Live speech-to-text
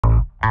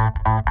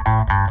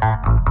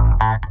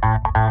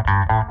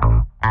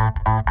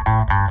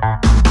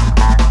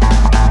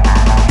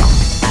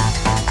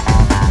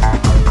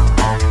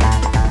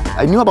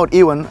I knew about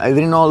Ewan. I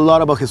didn't know a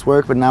lot about his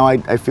work, but now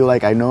I feel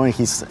like I know, and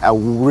he's a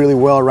really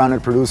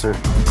well-rounded producer.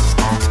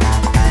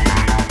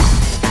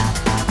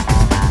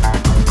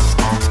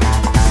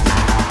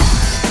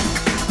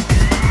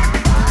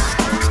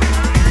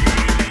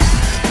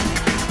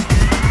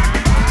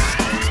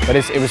 But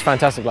it was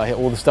fantastic, like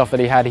all the stuff that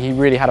he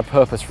really had a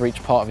purpose for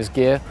each part of his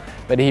gear,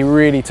 but he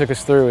really took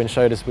us through and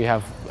showed us we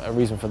have a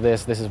reason for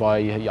this is why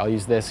I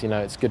use this, you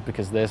know, it's good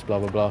because this, blah,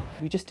 blah, blah.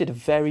 We just did a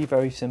very,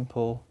 very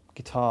simple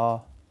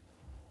guitar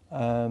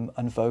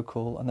and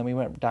vocal, and then we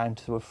went down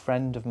to a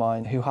friend of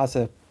mine who has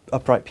a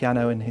upright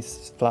piano in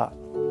his flat.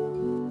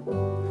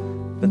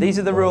 But these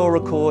are the raw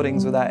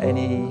recordings without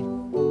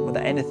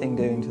anything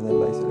doing to them,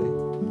 basically.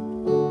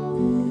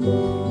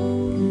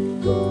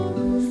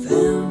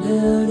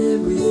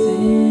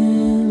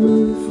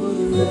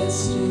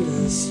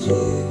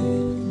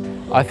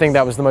 I think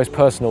that was the most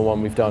personal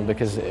one we've done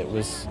because it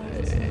was,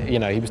 you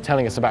know, he was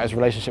telling us about his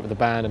relationship with the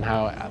band and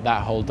how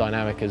that whole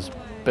dynamic is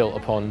built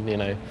upon, you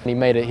know. He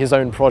made it his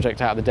own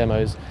project out of the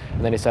demos,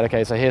 and then he said,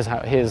 okay, so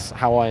here's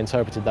how I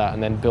interpreted that,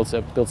 and then built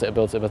it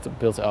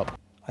up.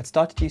 I'd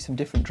started to use some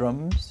different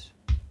drums,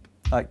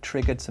 like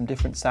triggered some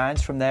different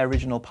sounds from their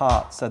original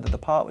parts so that the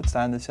part would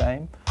sound the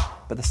same,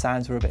 but the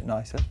sounds were a bit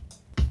nicer.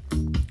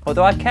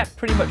 Although I kept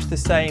pretty much the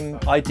same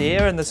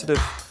idea and the sort of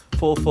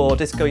 4/4,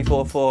 disco-y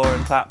 4/4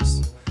 and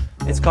claps,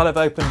 it's kind of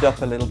opened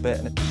up a little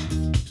bit.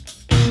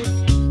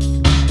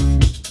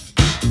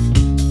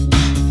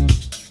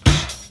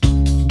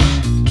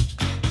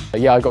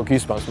 Yeah, I got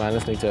goosebumps, man,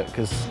 listening to it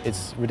because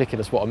it's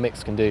ridiculous what a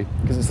mix can do.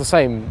 Because it's the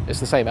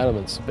same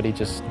elements, but he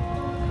just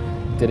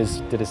did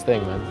his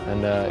thing, man,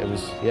 and it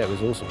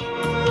was awesome.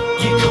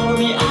 You call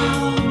me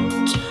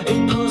out,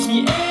 it pulls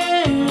me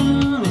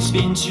in. It's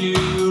been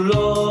too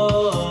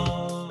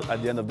long.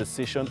 At the end of the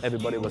session,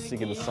 everybody was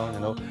singing the song, you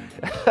know.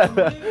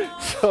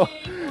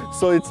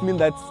 so it means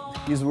that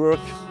his work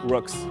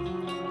works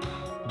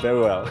very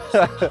well.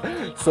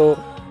 So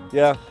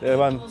yeah,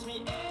 everyone,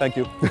 thank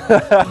you.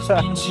 It's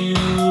been too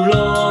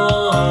long.